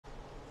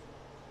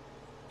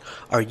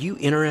Are you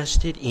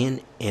interested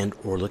in and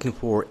or looking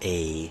for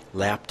a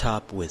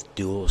laptop with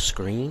dual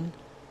screen?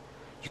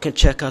 You can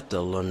check out the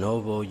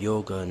Lenovo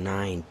Yoga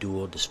 9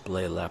 dual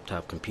display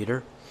laptop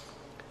computer,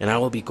 and I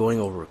will be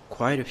going over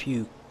quite a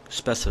few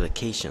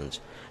specifications.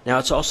 Now,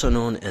 it's also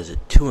known as a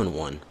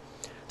 2-in-1.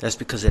 That's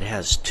because it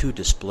has two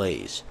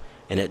displays,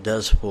 and it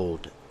does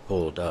fold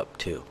up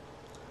too.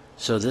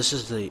 So this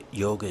is the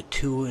Yoga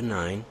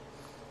 2-in-9.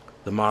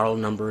 The model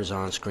number is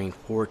on screen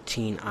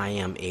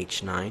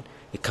 14IMH9.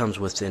 It comes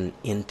with an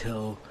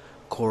Intel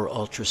Core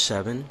Ultra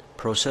 7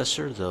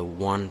 processor, the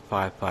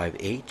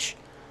 155H.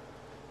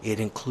 It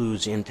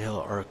includes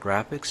Intel Arc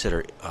graphics that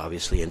are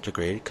obviously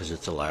integrated because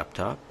it's a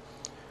laptop.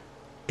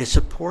 It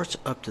supports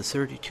up to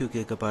 32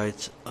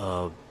 gigabytes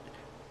of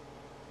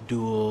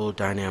dual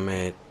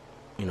dynamic,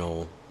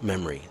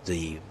 memory,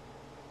 the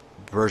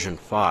version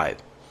 5,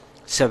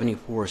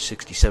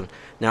 7467.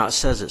 Now it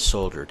says it's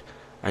soldered.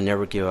 I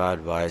never give out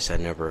advice, I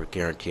never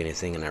guarantee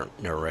anything, and I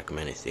never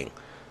recommend anything.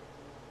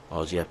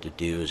 All you have to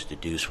do is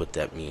deduce what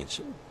that means.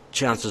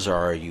 Chances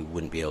are you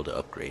wouldn't be able to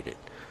upgrade it.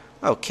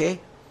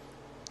 Okay,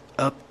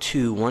 up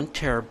to 1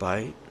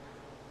 terabyte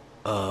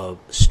of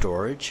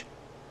storage.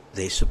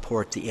 They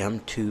support the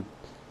M2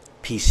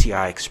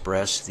 PCI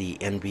Express, the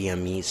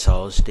NVMe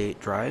solid state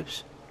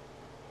drives.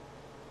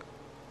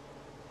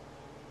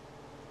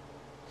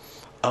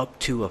 Up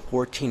to a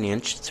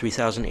 14-inch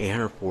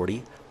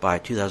 3840 by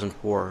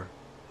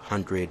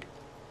 2400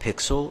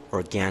 pixel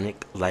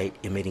organic light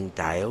emitting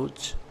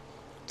diodes.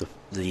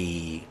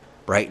 The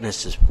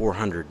brightness is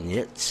 400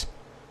 nits.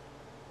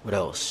 What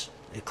else?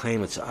 They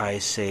claim it's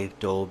eye-safe,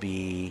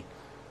 Dolby,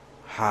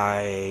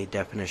 high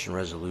definition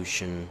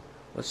resolution.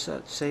 What's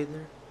that say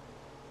there?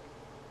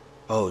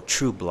 Oh,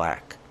 true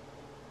black.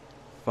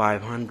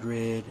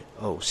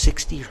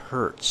 60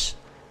 hertz.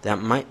 That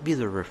might be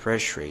the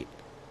refresh rate.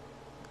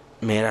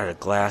 Made out of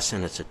glass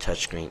and it's a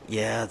touchscreen.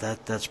 Yeah,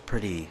 that's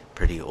pretty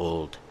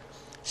old.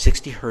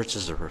 60 hertz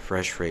is the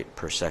refresh rate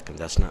per second.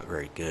 That's not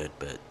very good,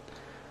 but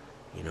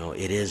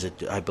it is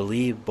I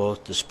believe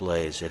both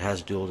displays. It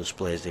has dual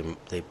displays.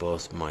 They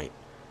both might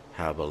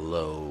have a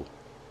low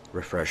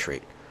refresh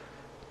rate.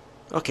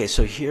 Okay,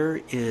 so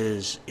here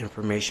is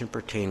information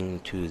pertaining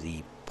to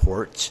the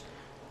ports.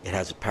 It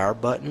has a power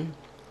button,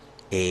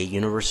 a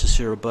universal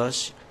serial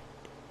bus,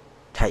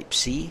 Type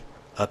C,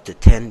 up to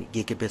 10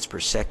 gigabits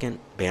per second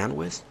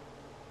bandwidth,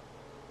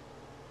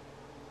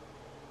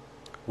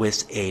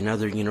 with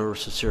another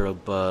universal serial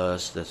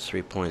bus that's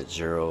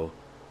 3.0,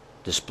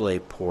 display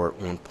port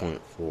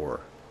 1.4.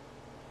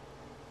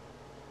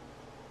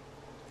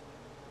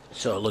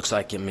 So it looks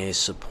like it may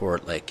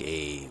support like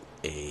a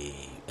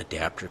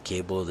adapter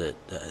cable, that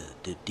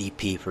the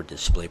DP for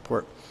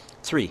DisplayPort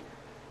 3.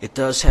 It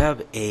does have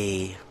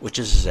which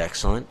is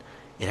excellent,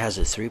 it has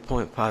a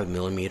 3.5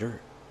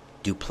 millimeter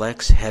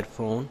duplex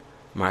headphone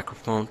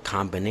microphone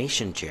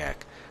combination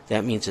jack.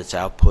 That means it's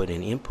output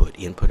and input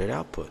and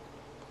output.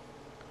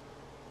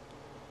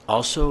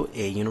 Also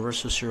a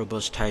universal serial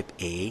bus Type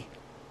A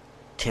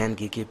 10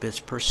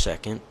 gigabits per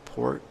second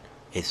port,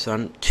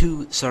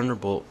 two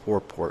Thunderbolt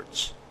 4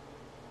 ports.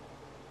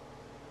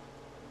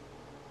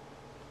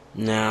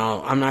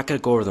 Now, I'm not going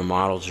to go over the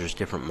models, there's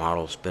different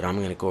models, but I'm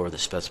going to go over the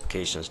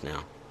specifications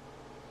now.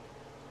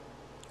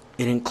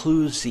 It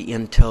includes the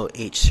Intel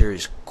H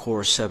Series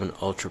Core 7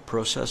 Ultra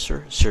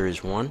processor,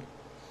 Series 1,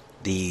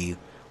 the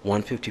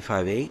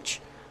 155H,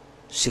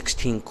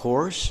 16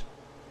 cores,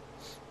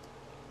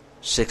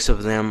 6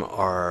 of them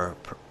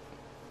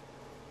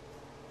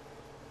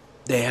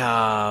they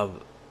have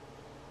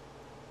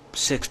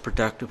 6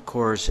 productive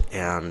cores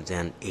and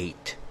then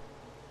 8.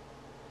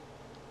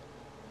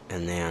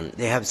 And then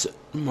they have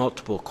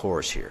multiple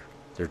cores here.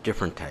 They're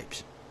different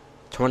types.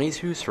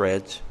 22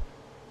 threads.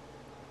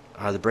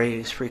 The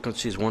base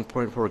frequency is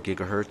 1.4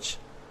 gigahertz.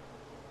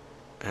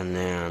 And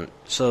then,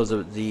 so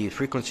the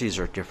frequencies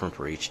are different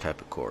for each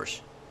type of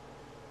cores.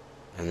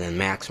 And then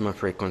maximum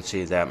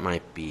frequency,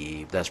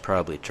 that's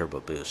probably turbo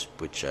boost,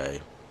 which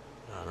I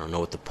don't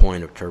know what the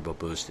point of turbo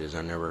boost is.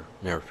 I never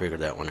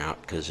figured that one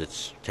out because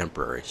it's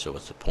temporary, so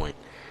what's the point?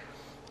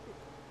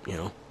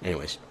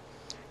 Anyways.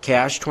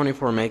 Cache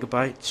 24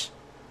 megabytes.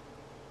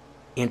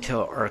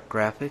 Intel Arc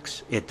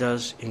graphics. It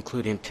does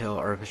include Intel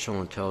Artificial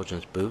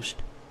Intelligence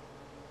Boost.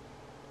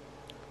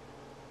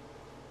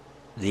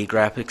 The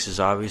graphics is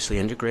obviously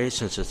integrated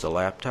since it's a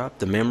laptop.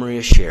 The memory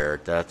is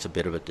shared. That's a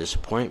bit of a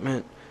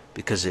disappointment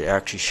because it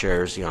actually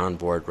shares the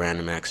onboard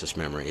random access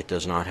memory. It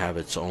does not have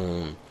its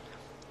own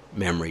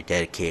memory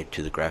dedicated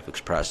to the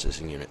graphics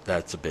processing unit.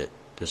 That's a bit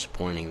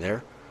disappointing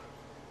there.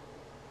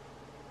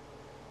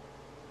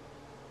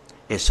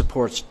 It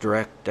supports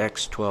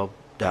DirectX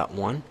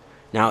 12.1.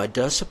 Now it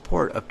does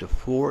support up to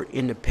 4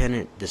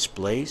 independent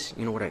displays.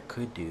 You know what I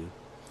could do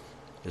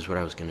is what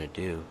I was going to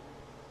do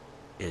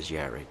is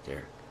right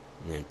there.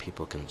 And then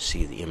people can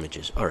see the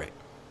images. Alright.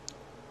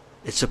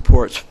 It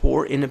supports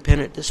 4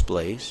 independent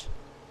displays,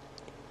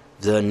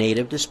 the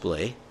native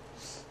display,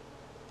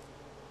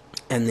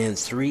 and then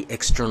 3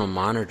 external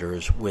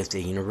monitors with a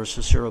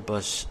universal serial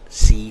bus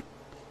C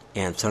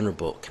and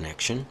Thunderbolt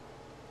connection.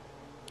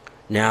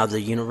 Now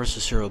the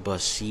Universal Serial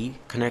Bus C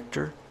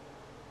connector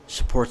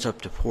supports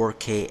up to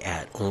 4K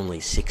at only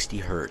 60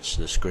 Hertz,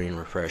 the screen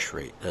refresh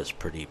rate. That's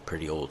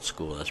pretty old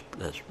school.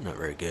 That's not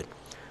very good.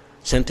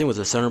 Same thing with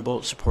the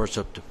Thunderbolt, supports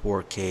up to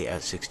 4K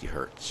at 60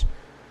 Hertz.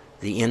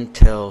 The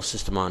Intel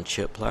System on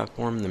Chip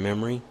platform, the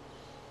memory,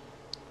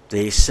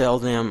 they sell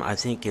them, I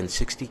think, in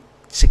 16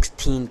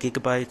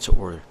 gigabytes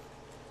or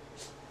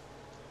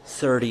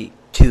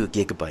 32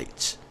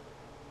 gigabytes.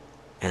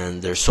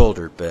 And they're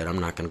soldered, but I'm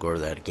not going to go over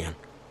that again.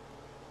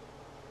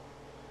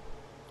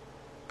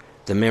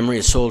 The memory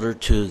is soldered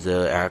to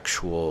the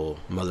actual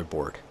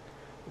motherboard.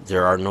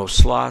 There are no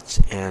slots,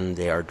 and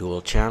they are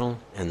dual channel,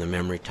 and the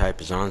memory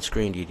type is on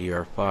screen,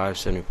 DDR5,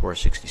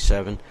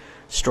 7467.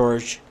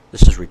 Storage,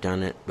 this is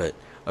redundant, but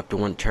up to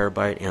 1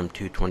 terabyte,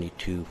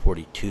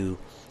 M22242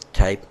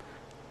 type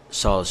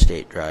solid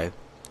state drive.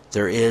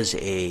 There is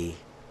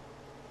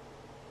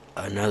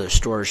another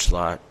storage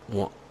slot,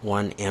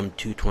 one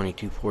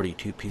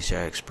M22242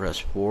 PCI Express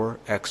 4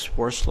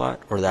 X4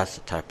 slot, or that's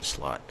the type of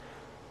slot.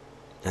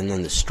 And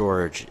then the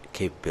storage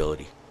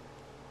capability.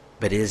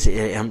 But it is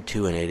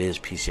M2 and it is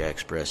PCI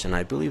Express, and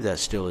I believe that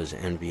still is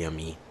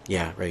NVMe.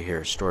 Yeah, right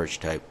here,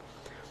 storage type.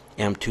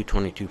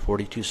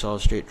 M22242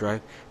 solid state drive,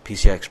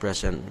 PCI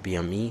Express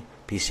NVMe,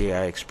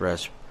 PCI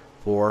Express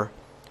 4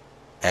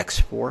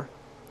 X4,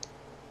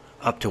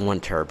 up to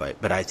 1 terabyte.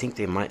 But I think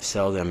they might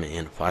sell them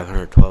in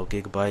 512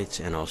 gigabytes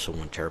and also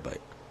 1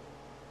 terabyte.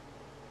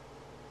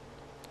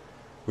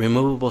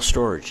 Removable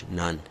storage,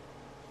 none.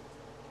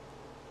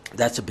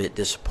 That's a bit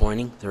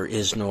disappointing. There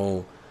is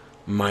no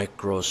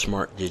micro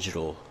smart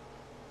digital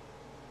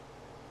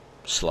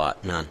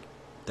slot, none.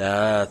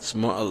 That's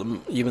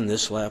more, even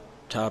this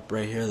laptop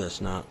right here, that's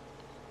not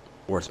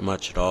worth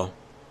much at all.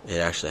 It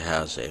actually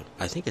has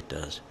I think it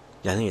does.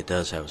 Yeah, I think it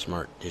does have a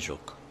smart digital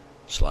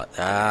slot.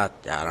 I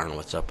don't know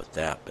what's up with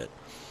that, but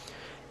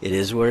it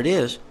is what it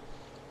is.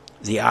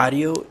 The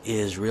audio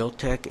is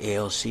Realtek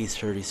ALC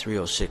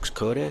 3306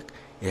 codec.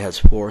 It has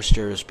 4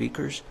 stereo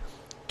speakers,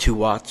 2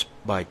 watts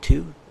by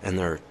 2, and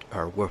there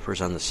are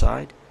woofers on the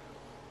side.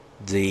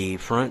 The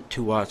front,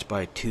 2 watts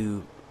by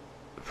 2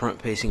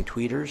 front-facing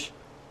tweeters.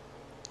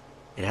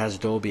 It has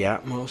Dolby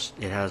Atmos.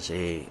 It has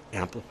a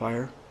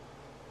amplifier.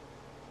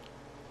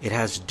 It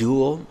has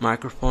dual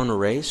microphone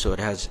arrays, so it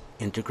has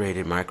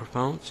integrated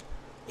microphones.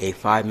 A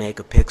 5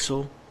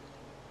 megapixel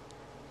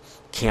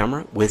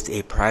camera with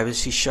a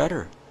privacy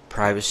shutter.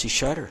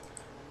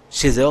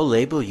 See, they'll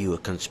label you a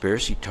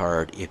conspiracy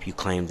tard if you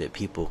claim that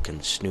people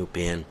can snoop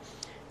in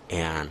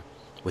and,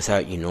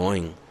 without you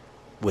knowing,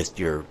 with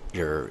your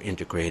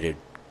integrated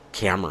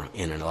camera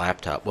in a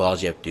laptop. Well, all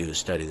you have to do is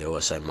study the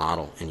OSI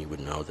model and you would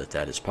know that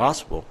that is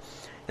possible.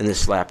 And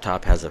this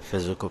laptop has a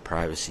physical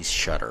privacy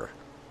shutter.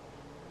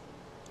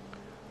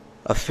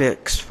 A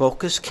fixed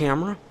focus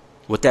camera.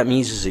 What that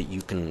means is that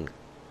you can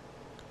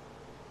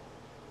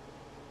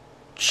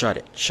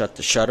shut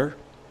the shutter,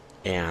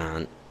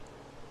 and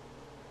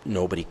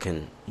nobody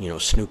can,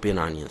 snoop in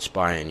on you and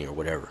spy on you or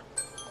whatever.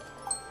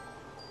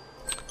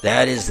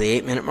 That is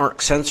the 8-minute mark.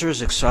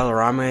 Sensors,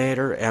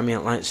 accelerometer,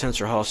 ambient light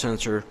sensor, hall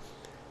sensor,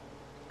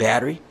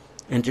 battery,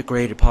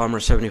 integrated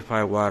polymer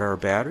 75 watt-hour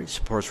battery,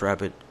 supports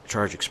rapid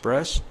charge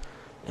express.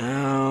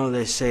 Now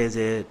they say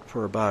that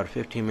for about a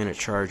 15-minute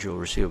charge you'll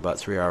receive about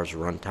 3 hours of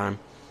runtime.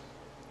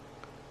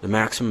 The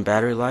maximum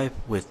battery life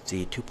with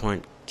the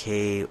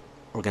 2.K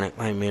organic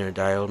light emitter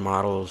diode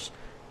models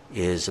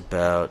is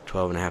about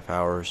 12.5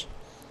 hours.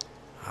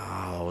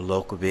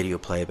 Local video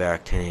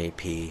playback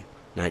 1080p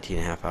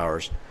 19.5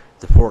 hours.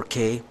 The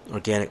 4K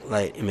organic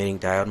light emitting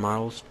diode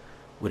models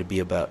would be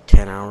about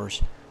 10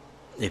 hours.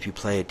 If you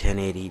play a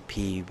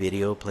 1080p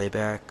video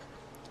playback,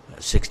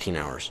 16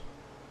 hours.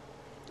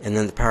 And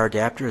then the power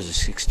adapter is a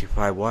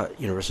 65 watt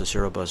Universal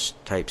Serial Bus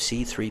Type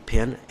C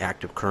 3-pin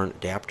active current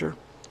adapter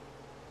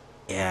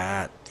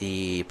at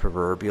the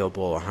proverbial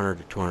 100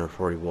 to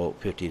 240 volt,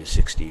 50 to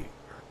 60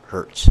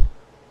 hertz.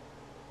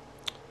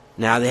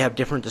 Now they have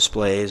different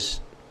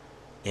displays,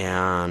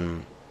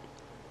 and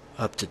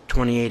up to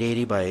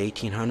 2880 by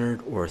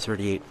 1800 or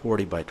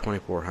 3840 by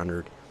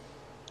 2400.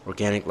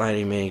 Organic light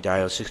emitting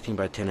diode, 16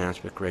 by 10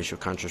 aspect ratio,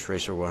 contrast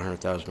ratio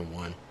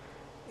 100,001,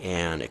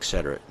 and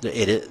etc.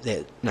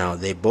 Now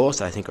they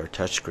both, I think, are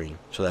touchscreen,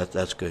 so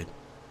that's good.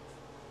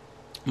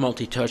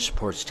 Multi-touch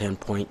supports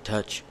 10-point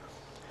touch.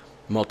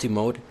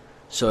 Multi-mode,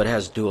 so it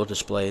has dual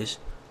displays.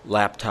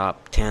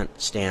 Laptop,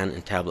 tent, stand,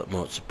 and tablet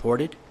mode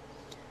supported.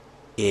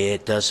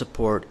 It does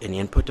support an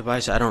input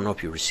device. I don't know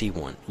if you receive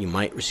one. You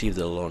might receive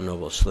the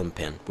Lenovo Slim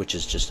Pen, which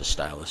is just a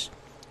stylus.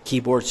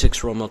 Keyboard,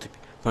 6-row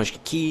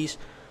multifunction keys.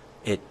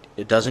 It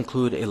does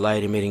include a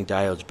light emitting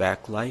diode's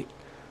backlight.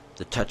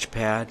 The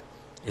touchpad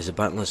is a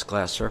buttonless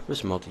glass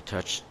surface,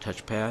 multi-touch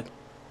touchpad.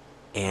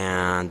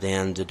 And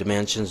then the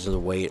dimensions of the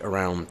weight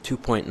around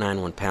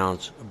 2.91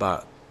 pounds,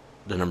 about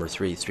the number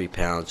 3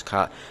 pounds.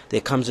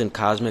 It comes in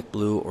cosmic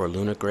blue or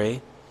Luna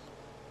gray.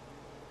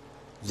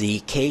 The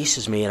case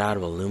is made out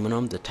of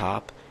aluminum, the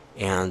top,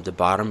 and the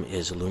bottom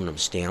is aluminum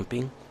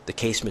stamping. The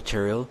case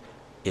material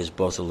is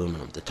both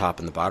aluminum, the top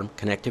and the bottom.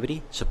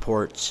 Connectivity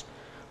supports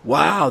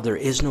Wow, there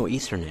is no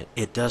Ethernet.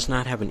 It does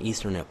not have an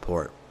Ethernet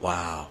port.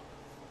 Wow.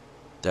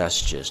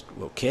 That's just,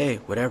 okay,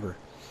 whatever.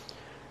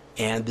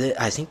 And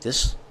I think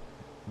this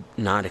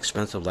not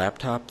expensive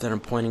laptop that I'm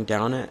pointing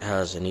down at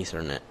has an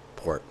Ethernet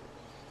port.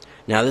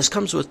 Now this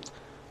comes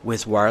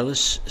with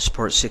wireless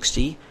support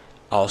 6E,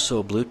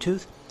 also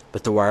Bluetooth,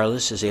 but the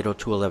wireless is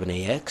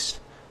 802.11ax.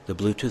 The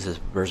Bluetooth is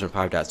version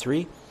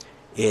 5.3.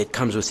 It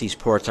comes with these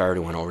ports. I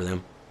already went over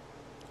them.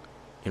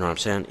 You know what I'm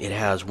saying? It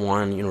has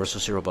one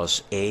Universal Serial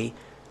Bus A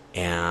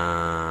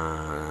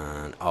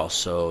and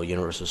also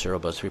Universal Serial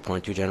Bus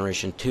 3.2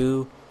 Generation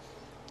 2.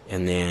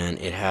 And then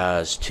it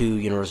has two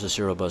Universal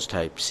Serial Bus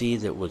Type C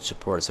that would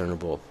support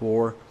Thunderbolt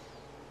 4.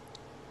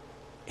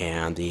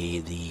 And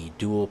the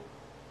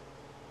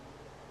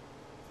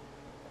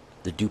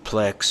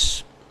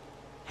duplex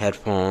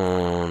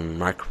headphone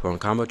microphone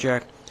combo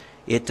jack.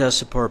 It does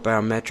support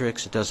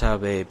biometrics. It does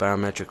have a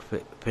biometric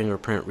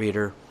fingerprint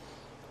reader.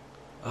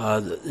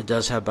 It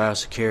does have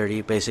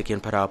biosecurity, basic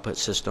input-output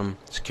system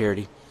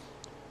security,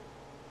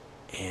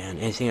 and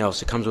anything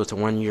else. It comes with a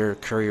 1-year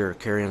courier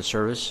carry-on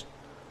service.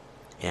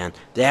 And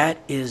that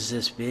is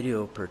this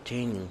video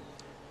pertaining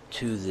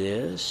to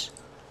this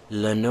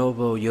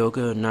Lenovo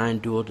Yoga 9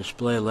 dual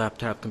display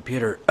laptop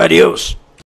computer. Adios!